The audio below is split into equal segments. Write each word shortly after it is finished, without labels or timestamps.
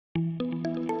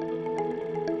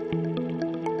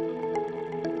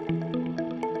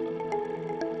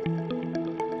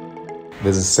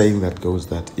There's a saying that goes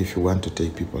that if you want to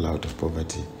take people out of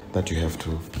poverty, that you have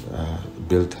to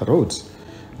build roads.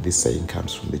 This saying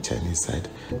comes from the Chinese side.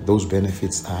 Those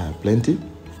benefits are plenty.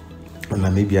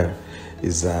 Namibia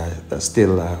is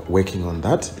still working on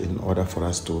that in order for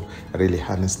us to really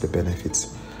harness the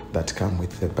benefits that come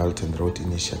with the Belt and Road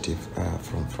Initiative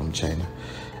from China.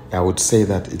 I would say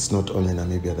that it's not only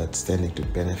Namibia that's standing to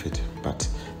benefit, but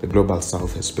the Global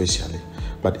South especially,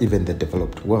 but even the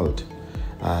developed world,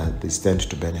 they stand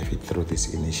to benefit through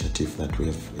this initiative that we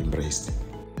have embraced.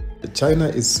 China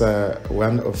is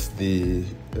one of the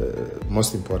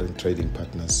most important trading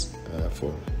partners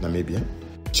for Namibia.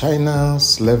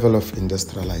 China's level of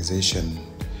industrialization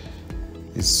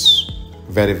is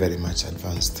very, very much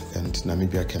advanced, and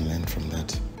Namibia can learn from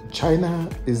that. China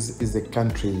is a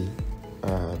country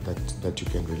that you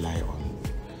can rely on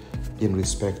in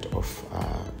respect of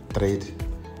trade,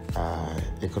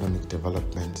 economic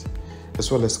development,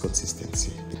 as well as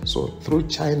consistency. So through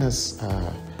China's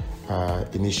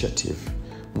initiative,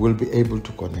 we'll be able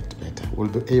to connect better. We'll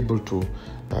be able to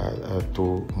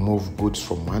move goods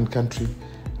from one country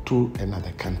to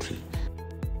another country.